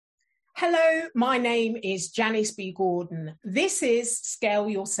Hello, my name is Janice B. Gordon. This is Scale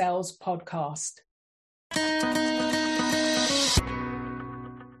Your Sales podcast.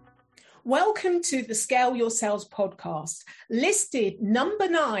 Welcome to the Scale Your Sales podcast, listed number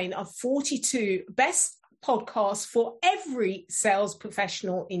 9 of 42 best podcasts for every sales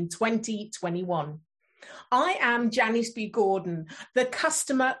professional in 2021. I am Janice B. Gordon, the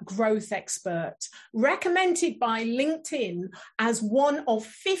customer growth expert, recommended by LinkedIn as one of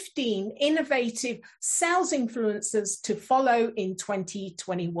 15 innovative sales influencers to follow in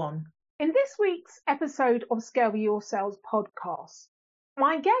 2021. In this week's episode of Scale Your Sales podcast,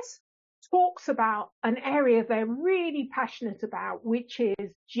 my guest talks about an area they're really passionate about, which is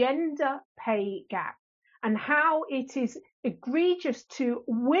gender pay gap and how it is egregious to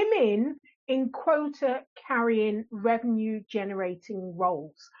women in quota-carrying revenue-generating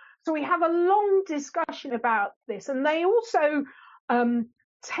roles. So we have a long discussion about this, and they also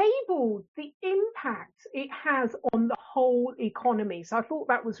tabled the impact it has on the whole economy. So I thought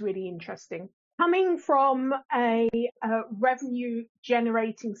that was really interesting. Coming from a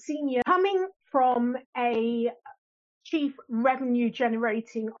revenue-generating senior, coming from a chief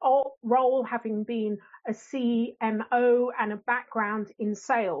revenue-generating role, having been a CMO and a background in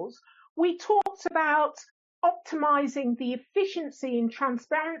sales, we talked about optimizing the efficiency and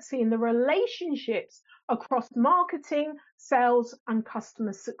transparency in the relationships across marketing, sales, and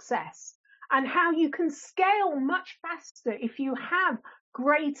customer success, and how you can scale much faster if you have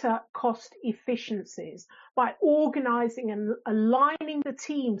greater cost efficiencies by organizing and aligning the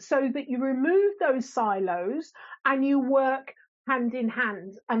team so that you remove those silos and you work hand in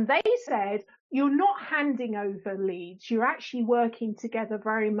hand. And they said you're not handing over leads, you're actually working together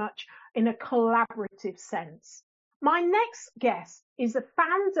very much in a collaborative sense. My next guest is the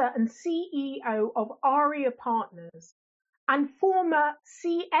founder and CEO of Aria Partners and former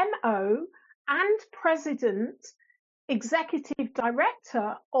CMO and president, executive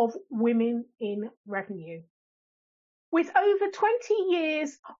director of Women in Revenue. With over 20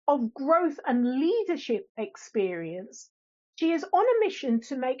 years of growth and leadership experience, she is on a mission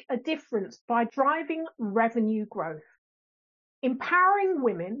to make a difference by driving revenue growth, empowering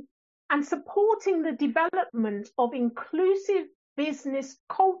women, and supporting the development of inclusive business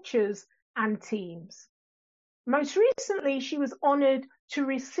cultures and teams. Most recently, she was honored to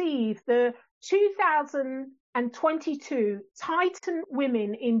receive the 2022 Titan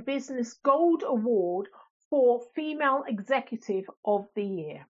Women in Business Gold Award for Female Executive of the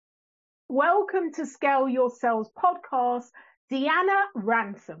Year. Welcome to Scale Your Sales podcast, Deanna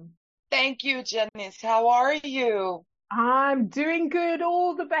Ransom. Thank you, Janice. How are you? I'm doing good.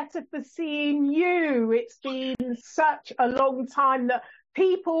 All the better for seeing you. It's been such a long time that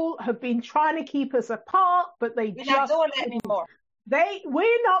people have been trying to keep us apart, but we're not doing it anymore.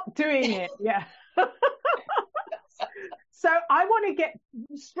 We're not doing it. Yeah. So I want to get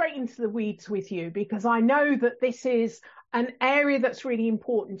straight into the weeds with you because I know that this is an area that's really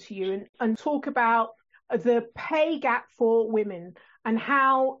important to you, and talk about the pay gap for women and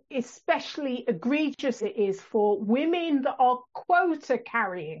how especially egregious it is for women that are quota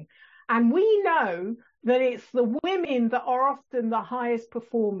carrying. And we know that it's the women that are often the highest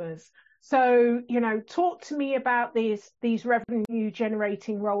performers. So, talk to me about these revenue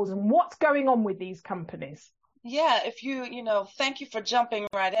generating roles and what's going on with these companies. Yeah, thank you for jumping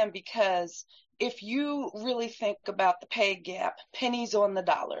right in, because if you really think about the pay gap, pennies on the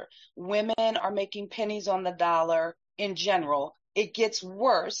dollar, women are making pennies on the dollar in general. It gets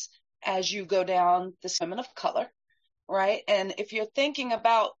worse as you go down the women of color, right? And if you're thinking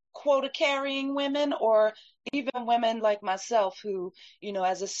about quota carrying women, or even women like myself who,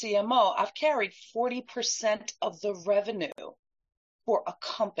 as a CMO, I've carried 40% of the revenue for a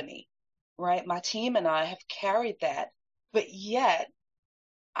company, right? My team and I have carried that, but yet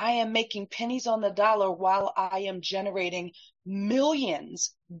I am making pennies on the dollar while I am generating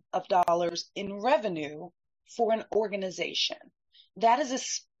millions of dollars in revenue for an organization. That is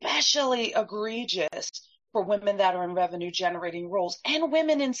especially egregious for women that are in revenue generating roles and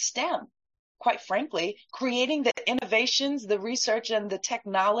women in STEM. Quite frankly, creating the innovations, the research, and the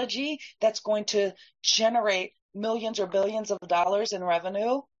technology that's going to generate millions or billions of dollars in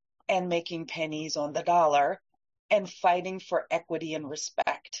revenue, and making pennies on the dollar and fighting for equity and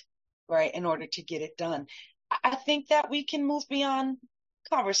respect, right, in order to get it done. I think that we can move beyond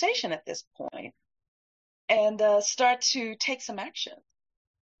conversation at this point and start to take some action.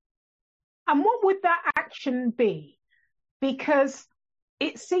 And what would that action be? Because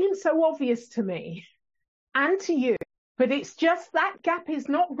it seems so obvious to me and to you, but it's just that gap is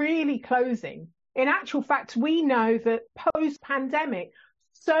not really closing. In actual fact, we know that post-pandemic,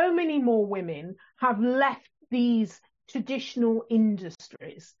 so many more women have left these traditional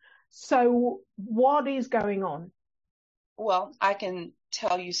industries. So what is going on? Well, I can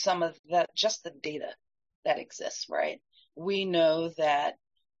tell you some of just the data that exists, right? We know that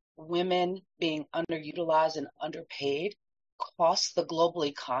women being underutilized and underpaid costs the global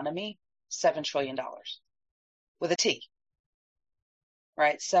economy $7 trillion with a T,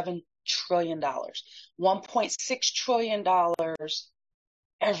 right? $7 trillion. $1.6 trillion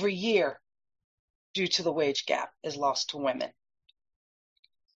every year due to the wage gap is lost to women,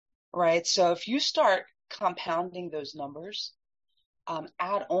 right? So if you start compounding those numbers,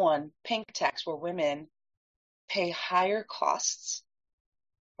 add on pink tax where women pay higher costs,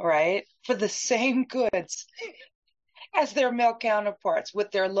 right, for the same goods as their male counterparts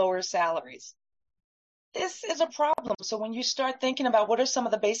with their lower salaries. This is a problem. So when you start thinking about what are some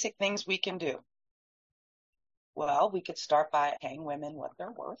of the basic things we can do, well, we could start by paying women what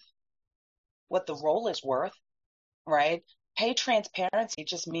they're worth, what the role is worth, right? Pay transparency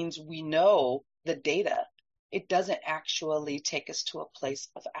just means we know the data. It doesn't actually take us to a place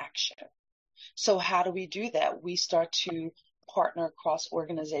of action. So how do we do that? We start to partner across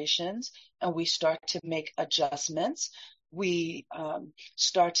organizations and we start to make adjustments. We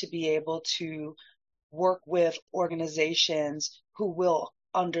start to be able to work with organizations who will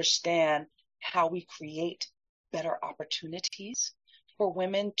understand how we create better opportunities for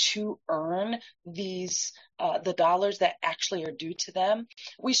women to earn these the dollars that actually are due to them.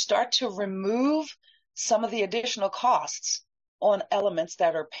 We start to remove some of the additional costs on elements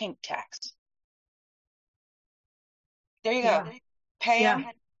that are pink tax. There you go. Pay them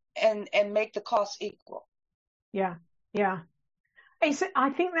and make the costs equal. Yeah, yeah. I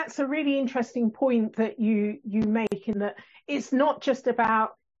think that's a really interesting point that you make, in that it's not just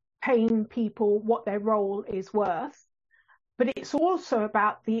about paying people what their role is worth, but it's also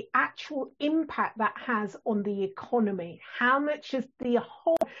about the actual impact that has on the economy. How much is the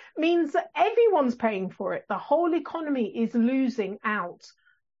whole means that everyone's paying for it. The whole economy is losing out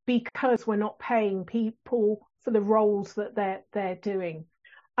because we're not paying people for the roles that they're doing.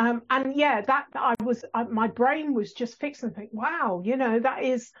 And yeah, that my brain was just fixed and think, wow,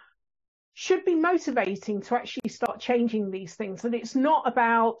 that should be motivating to actually start changing these things. And it's not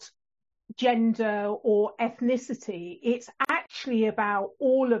about gender or ethnicity. It's actually about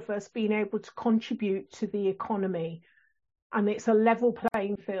all of us being able to contribute to the economy. And it's a level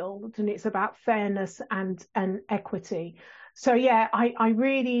playing field, and it's about fairness and equity. So yeah, I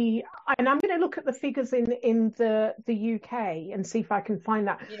really, and I'm going to look at the figures in the UK and see if I can find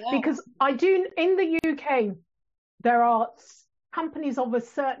that. Yeah. Because I do, in the UK, there are companies of a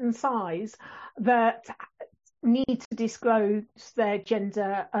certain size that need to disclose their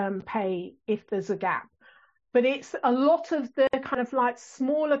gender pay if there's a gap. But it's a lot of the kind of like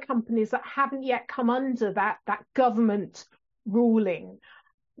smaller companies that haven't yet come under that government ruling.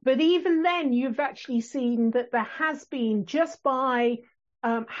 But even then, you've actually seen that there has been, just by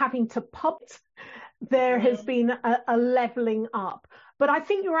having to publish, there has been a leveling up. But I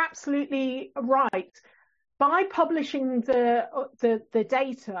think you're absolutely right. By publishing the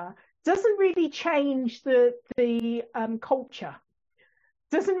data doesn't really change the culture,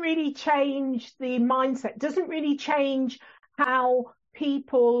 doesn't really change the mindset, doesn't really change how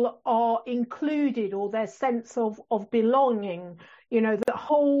people are included or their sense of belonging, the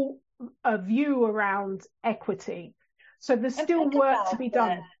whole view around equity. So there's still work to be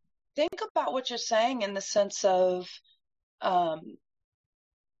done. Think about what you're saying in the sense of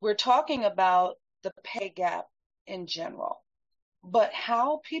we're talking about the pay gap in general, but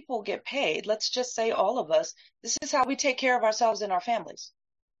how people get paid, let's just say all of us, this is how we take care of ourselves and our families,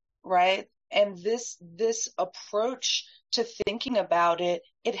 right? And this approach to thinking about it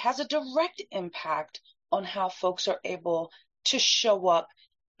has a direct impact on how folks are able to show up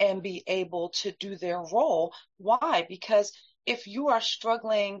and be able to do their role. Why? Because if you are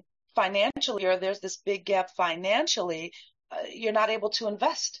struggling financially, or there's this big gap financially, you're not able to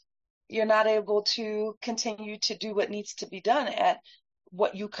invest. You're not able to continue to do what needs to be done at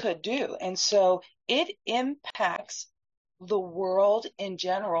what you could do. And so it impacts the world in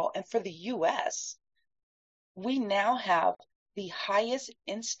general. And for the US, we now have the highest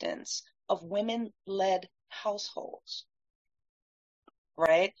instance of women-led households,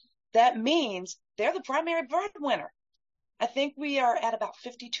 right? That means they're the primary breadwinner. I think we are at about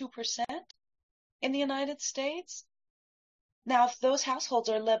 52% in the United States. Now, if those households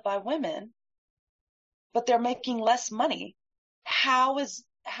are led by women, but they're making less money, how is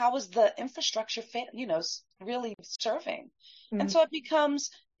the infrastructure, really serving? And so it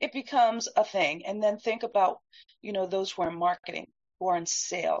becomes a thing. And then think about, those who are in marketing. who are in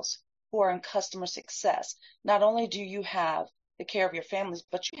sales, who are in customer success. Not only do you have the care of your families,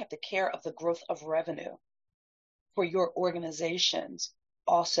 but you have the care of the growth of revenue for your organizations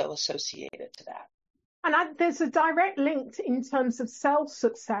also associated to that. And there's a direct link in terms of sales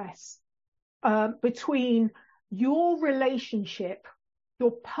success between your relationship,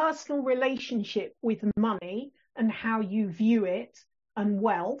 your personal relationship with money and how you view it and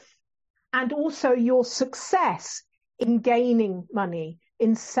wealth, and also your success in gaining money,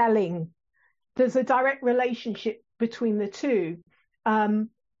 in selling. There's a direct relationship between the two. And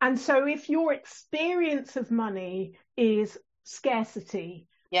so if your experience of money is scarcity,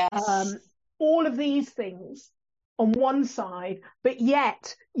 Yes. all of these things on one side, but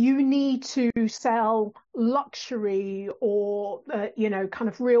yet you need to sell luxury or, kind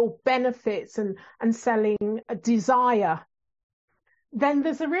of real benefits and selling a desire, then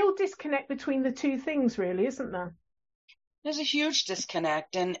there's a real disconnect between the two things, really, isn't there? There's a huge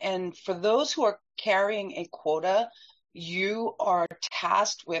disconnect. And for those who are carrying a quota, you are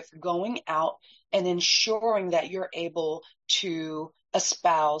tasked with going out and ensuring that you're able to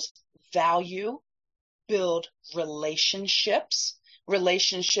espouse value, build relationships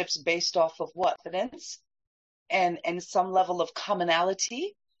based off of what? Evidence and some level of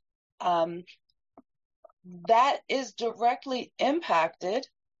commonality. That is directly impacted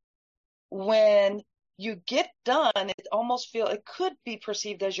when you get done. It could be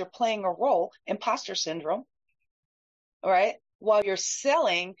perceived as you're playing a role, imposter syndrome, right? While you're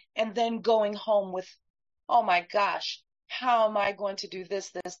selling and then going home with, oh my gosh, how am I going to do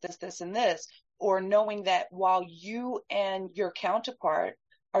this, and this? Or knowing that while you and your counterpart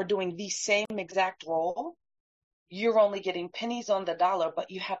are doing the same exact role, you're only getting pennies on the dollar, but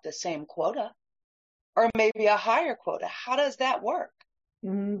you have the same quota or maybe a higher quota. How does that work?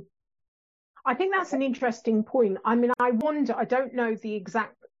 Mm. I think that's an interesting point. I mean, I wonder, I don't know the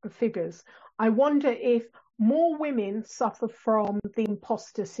exact figures. I wonder if more women suffer from the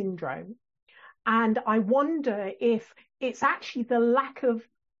imposter syndrome. And I wonder if it's actually the lack of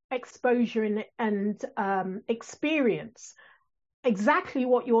exposure and experience. Exactly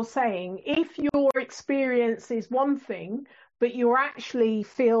what you're saying. If your experience is one thing, but you actually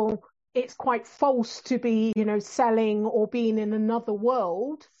feel it's quite false to be, selling or being in another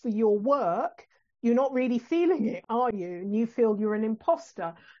world for your work, you're not really feeling it, are you? And you feel you're an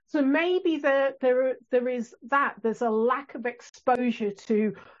imposter. So maybe there is that. There's a lack of exposure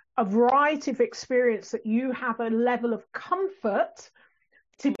to a variety of experience that you have a level of comfort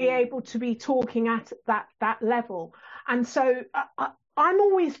to be able to be talking at that level. And so I'm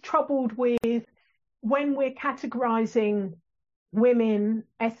always troubled with when we're categorizing women,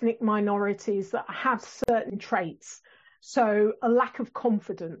 ethnic minorities that have certain traits. So a lack of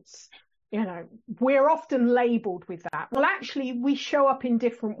confidence, we're often labeled with that. Well, actually, we show up in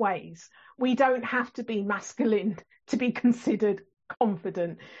different ways. We don't have to be masculine to be considered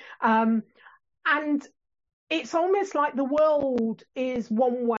confident. And it's almost like the world is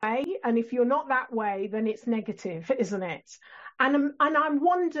one way, and if you're not that way, then it's negative, isn't it? And I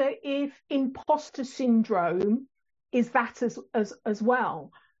wonder if imposter syndrome is that as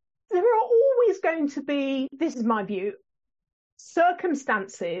well. There are always going to be, this is my view,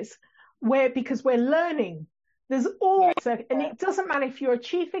 circumstances where, because we're learning, there's always, and it doesn't matter if you're a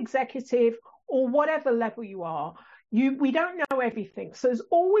chief executive or whatever level you are, we don't know everything. So there's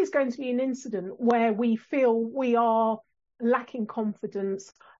always going to be an incident where we feel we are lacking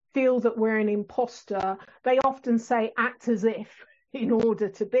confidence, feel that we're an imposter. They often say act as if in order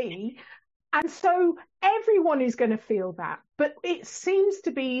to be. And so everyone is going to feel that. But it seems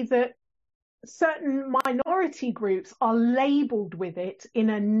to be that certain minority groups are labeled with it in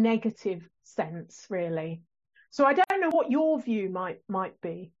a negative sense, really. So I don't know what your view might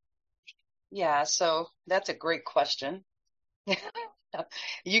be. Yeah, so that's a great question.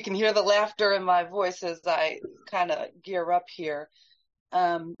 You can hear the laughter in my voice as I kind of gear up here.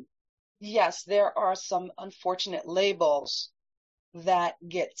 Yes, there are some unfortunate labels that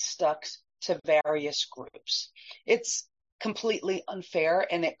get stuck to various groups. It's completely unfair,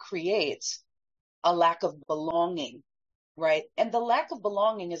 and it creates a lack of belonging, right? And the lack of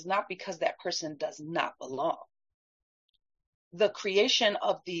belonging is not because that person does not belong. The creation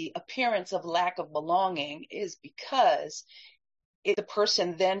of the appearance of lack of belonging is because the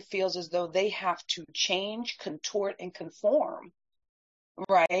person then feels as though they have to change, contort, and conform,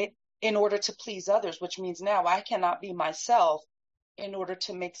 right, in order to please others, which means now I cannot be myself in order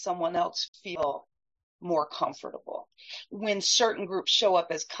to make someone else feel more comfortable. When certain groups show up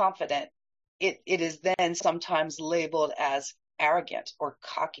as confident, it is then sometimes labeled as arrogant or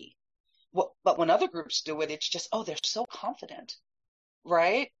cocky. But when other groups do it, it's just, oh, they're so confident.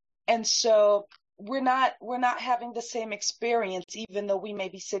 right? And so we're not having the same experience, even though we may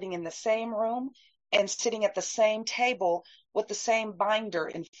be sitting in the same room and sitting at the same table with the same binder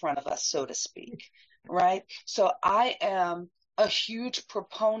in front of us, so to speak, right? So I am a huge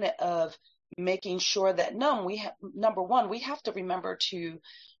proponent of making sure that number one, we have to remember to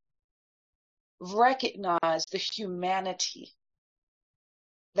recognize the humanity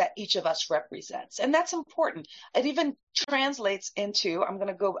that each of us represents. And that's important. It even translates into, I'm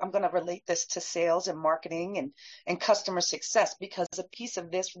going to relate this to sales and marketing and customer success, because a piece of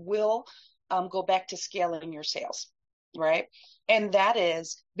this will go back to scaling your sales, right? And that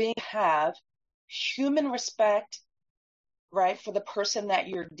is have human respect, right, for the person that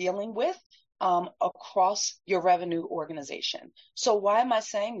you're dealing with across your revenue organization. So why am I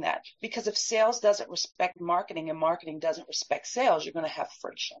saying that? Because if sales doesn't respect marketing and marketing doesn't respect sales, you're going to have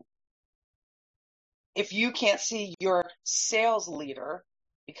friction. If you can't see your sales leader,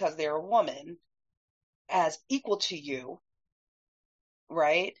 because they're a woman, as equal to you,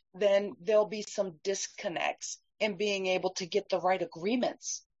 right, then there'll be some disconnects in being able to get the right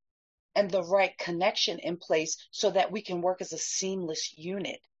agreements and the right connection in place so that we can work as a seamless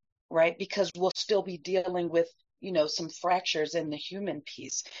unit, right? Because we'll still be dealing with, some fractures in the human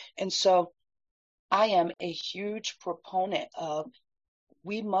piece. And so I am a huge proponent of,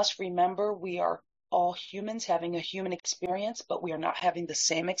 we must remember we are all humans having a human experience, but we are not having the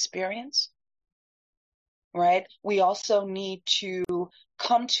same experience, right? We also need to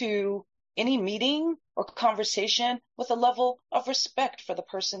come to any meeting or conversation with a level of respect for the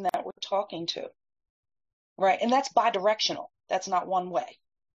person that we're talking to, right? And that's bidirectional. That's not one way.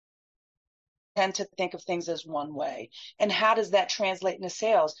 I tend to think of things as one way. And how does that translate into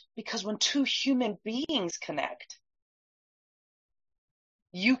sales? Because when two human beings connect,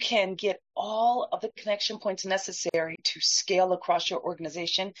 you can get all of the connection points necessary to scale across your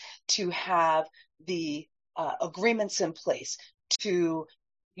organization, to have the agreements in place, to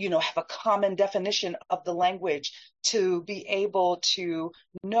have a common definition of the language, to be able to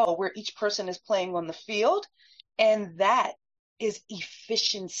know where each person is playing on the field. And that is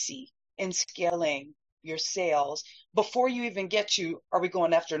efficiency in scaling your sales before you even get to, are we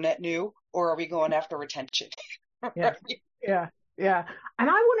going after net new or are we going after retention? Yeah. Yeah. Yeah. And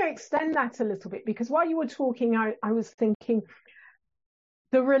I want to extend that a little bit, because while you were talking, I was thinking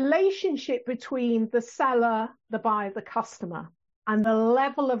the relationship between the seller, the buyer, the customer, and the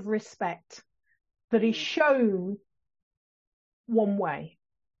level of respect that is shown one way,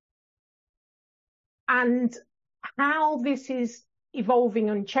 and how this is evolving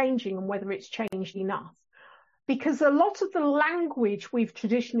and changing, and whether it's changed enough. Because a lot of the language we've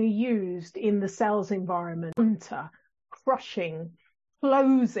traditionally used in the sales environment, hunter, crushing,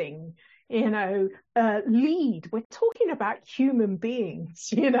 closing, lead, we're talking about human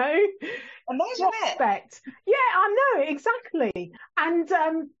beings, prospect. Yeah, I know, exactly. And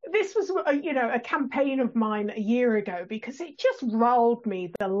this was, a campaign of mine a year ago, because it just rolled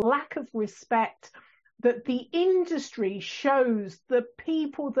me, the lack of respect that the industry shows the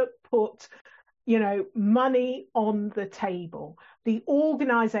people that put money on the table, the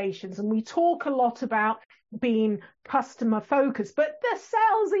organizations. And we talk a lot about being customer focused, but the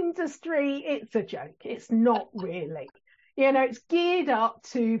sales industry, it's a joke. It's not really. It's geared up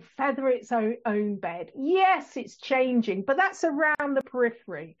to feather its own bed. Yes, it's changing, but that's around the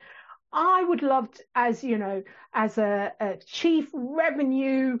periphery. I would love to, as a chief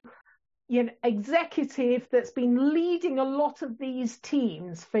revenue executive that's been leading a lot of these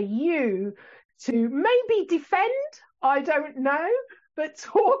teams, for you to maybe defend, I don't know, but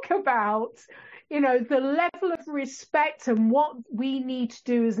talk about, the level of respect and what we need to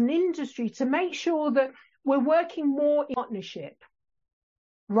do as an industry to make sure that we're working more in partnership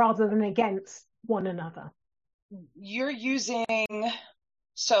rather than against one another.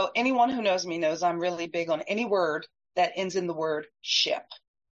 So anyone who knows me knows I'm really big on any word that ends in the word ship,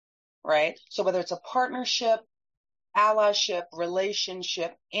 right? So whether it's a partnership, allyship,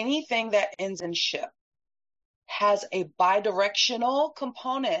 relationship, anything that ends in ship has a bidirectional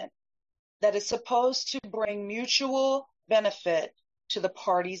component that is supposed to bring mutual benefit to the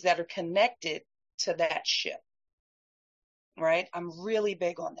parties that are connected to that ship, right? I'm really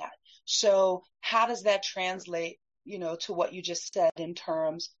big on that. So how does that translate, to what you just said in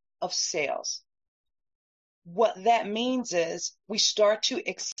terms of sales? What that means is we start to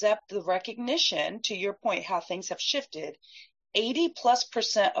accept the recognition, to your point, how things have shifted.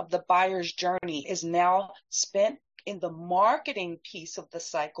 80+% of the buyer's journey is now spent in the marketing piece of the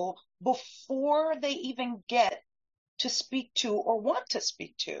cycle before they even get to speak to or want to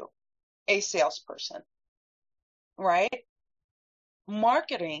speak to a salesperson, right?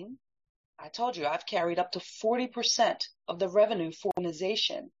 Marketing, I told you, I've carried up to 40% of the revenue for an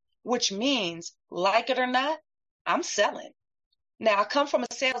organization, which means, like it or not, I'm selling. Now, I come from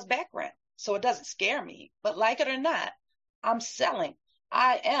a sales background, so it doesn't scare me, but like it or not, I'm selling.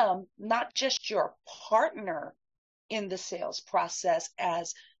 I am not just your partner in the sales process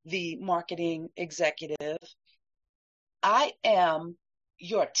as the marketing executive. I am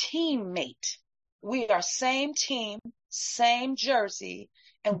your teammate. We are same team, same jersey,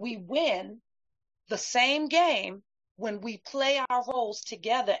 and we win the same game when we play our roles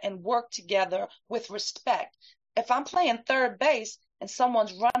together and work together with respect. If I'm playing third base and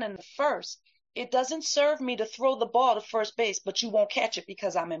someone's running the first, it doesn't serve me to throw the ball to first base, but you won't catch it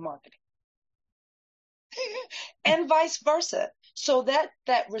because I'm in marketing. And vice versa. So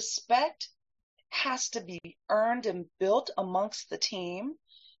that respect has to be earned and built amongst the team.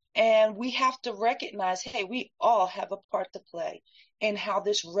 And we have to recognize, hey, we all have a part to play in how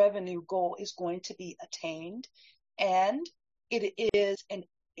this revenue goal is going to be attained. And it is an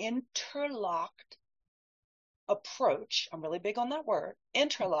interlocked approach. I'm really big on that word,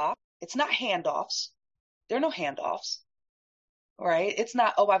 interlock. It's not handoffs. There are no handoffs, right? It's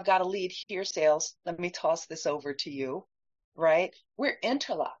not, oh, I've got a lead here, sales. Let me toss this over to you, right? We're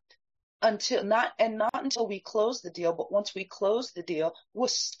interlocked not until we close the deal, but once we close the deal, we're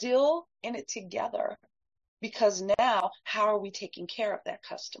still in it together. Because now, how are we taking care of that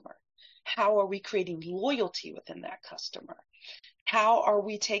customer? How are we creating loyalty within that customer? How are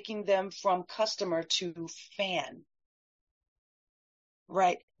we taking them from customer to fan?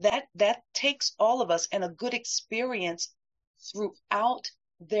 Right? That takes all of us, and a good experience throughout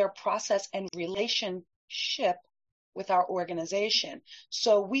their process and relationship with our organization.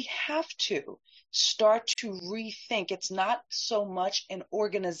 So we have to start to rethink. It's not so much an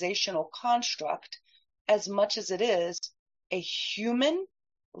organizational construct as much as it is a human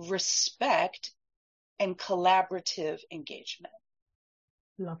respect and collaborative engagement.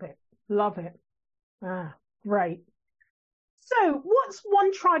 Love it. Love it. Ah, great. So what's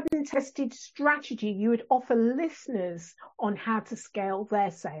one tried and tested strategy you would offer listeners on how to scale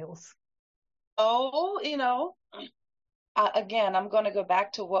their sales? Oh, again, I'm going to go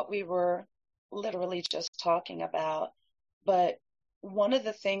back to what we were literally just talking about. But one of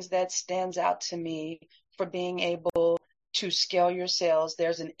the things that stands out to me for being able to scale your sales,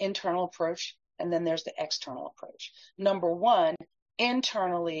 there's an internal approach and then there's the external approach. Number one,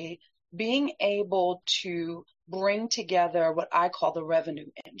 internally, being able to bring together what I call the revenue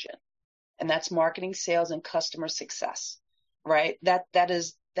engine, and that's marketing, sales, and customer success, right?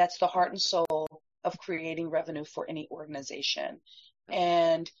 That's the heart and soul of creating revenue for any organization,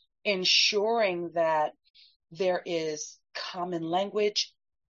 and ensuring that there is common language,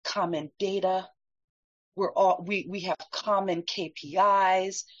 common data. We have common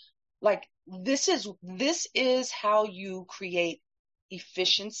KPIs. Like this is how you create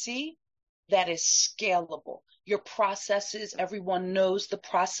efficiency that is scalable. Your processes, everyone knows the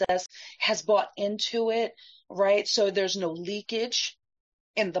process, has bought into it, right? So there's no leakage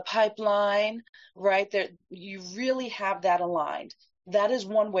in the pipeline, right? There, you really have that aligned. That is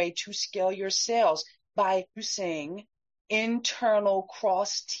one way to scale your sales, by reducing internal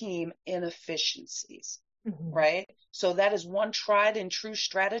cross-team inefficiencies, right? So that is one tried and true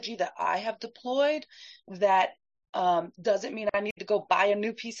strategy that I have deployed. That doesn't mean I need to go buy a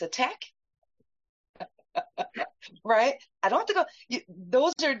new piece of tech, right? I don't have to go.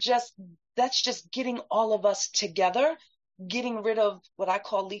 That's just getting all of us together, getting rid of what I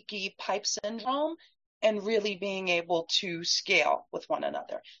call leaky pipe syndrome, and really being able to scale with one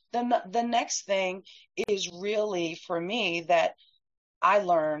another. Then the next thing is really, for me, that I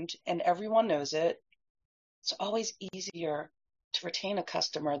learned, and everyone knows it, it's always easier to retain a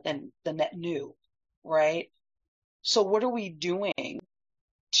customer than net new, right? So what are we doing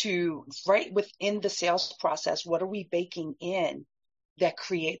to, right within the sales process, what are we baking in that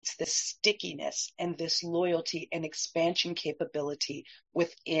creates this stickiness and this loyalty and expansion capability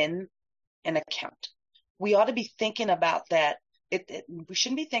within an account? We ought to be thinking about that. We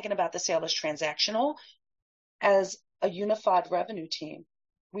shouldn't be thinking about the sale as transactional. As a unified revenue team,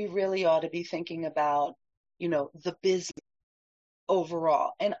 we really ought to be thinking about, the business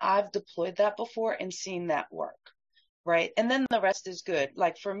overall. And I've deployed that before and seen that work, right? And then the rest is good.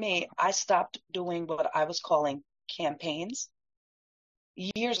 Like for me, I stopped doing what I was calling campaigns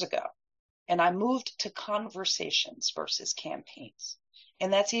years ago, and I moved to conversations versus campaigns.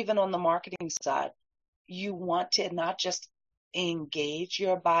 And that's even on the marketing side. You want to not just engage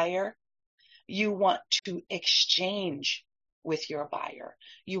your buyer, you want to exchange with your buyer.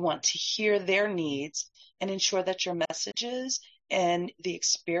 You want to hear their needs and ensure that your messages and the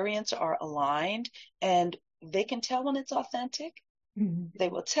experience are aligned, and they can tell when it's authentic. They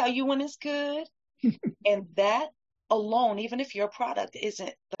will tell you when it's good. And that alone, even if your product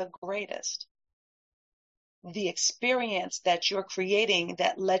isn't the greatest, the experience that you're creating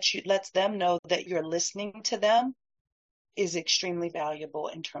that lets them know that you're listening to them is extremely valuable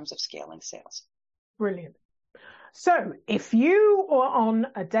in terms of scaling sales. Brilliant. So if you were on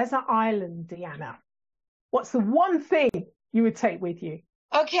a desert island, Deanna, what's the one thing you would take with you?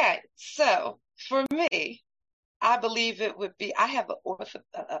 Okay, so for me, I believe it would be, I have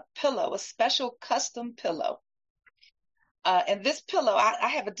a pillow, a special custom pillow. And this pillow, I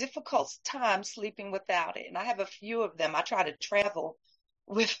have a difficult time sleeping without it. And I have a few of them. I try to travel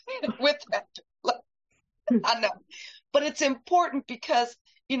with that pillow. I know. But it's important because,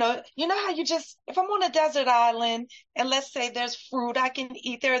 you know how if I'm on a desert island and let's say there's fruit I can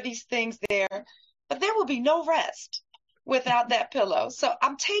eat, there are these things there, but there will be no rest without that pillow. So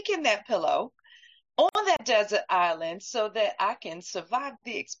I'm taking that pillow on that desert island so that I can survive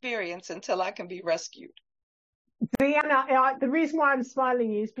the experience until I can be rescued. Deanna, the reason why I'm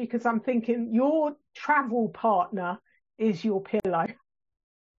smiling is because I'm thinking your travel partner is your pillow.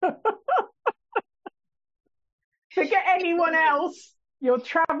 Forget anyone else. Your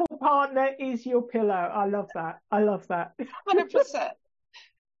travel partner is your pillow. I love that. 100%.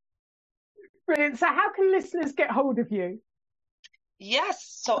 Brilliant. So how can listeners get hold of you?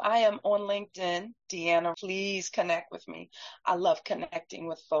 Yes. So I am on LinkedIn. Deanna, please connect with me. I love connecting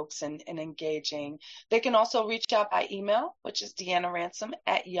with folks and engaging. They can also reach out by email, which is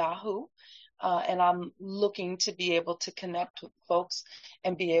deannaransom@yahoo. And I'm looking to be able to connect with folks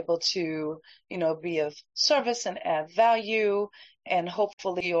and be able to, be of service and add value. And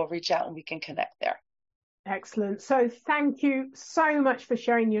hopefully you'll reach out and we can connect there. Excellent. So thank you so much for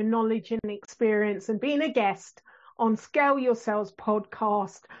sharing your knowledge and experience and being a guest on Scale Your Sales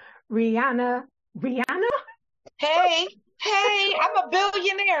podcast. Rihanna? Hey, I'm a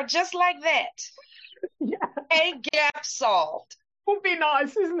billionaire just like that. Yeah. A gap solved. Would be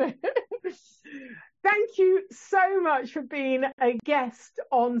nice, isn't it? Thank you so much for being a guest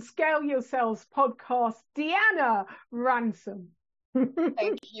on Scale Your Sales podcast, Deanna Ransom.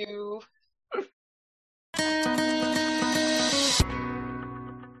 Thank you.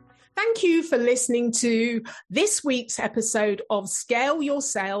 Thank you for listening to this week's episode of Scale Your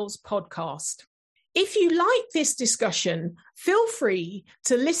Sales podcast. If you like this discussion, feel free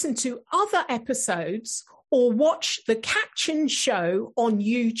to listen to other episodes or watch the captioned show on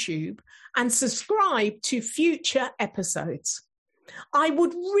YouTube and subscribe to future episodes. I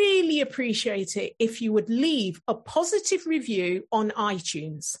would really appreciate it if you would leave a positive review on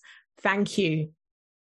iTunes. Thank you.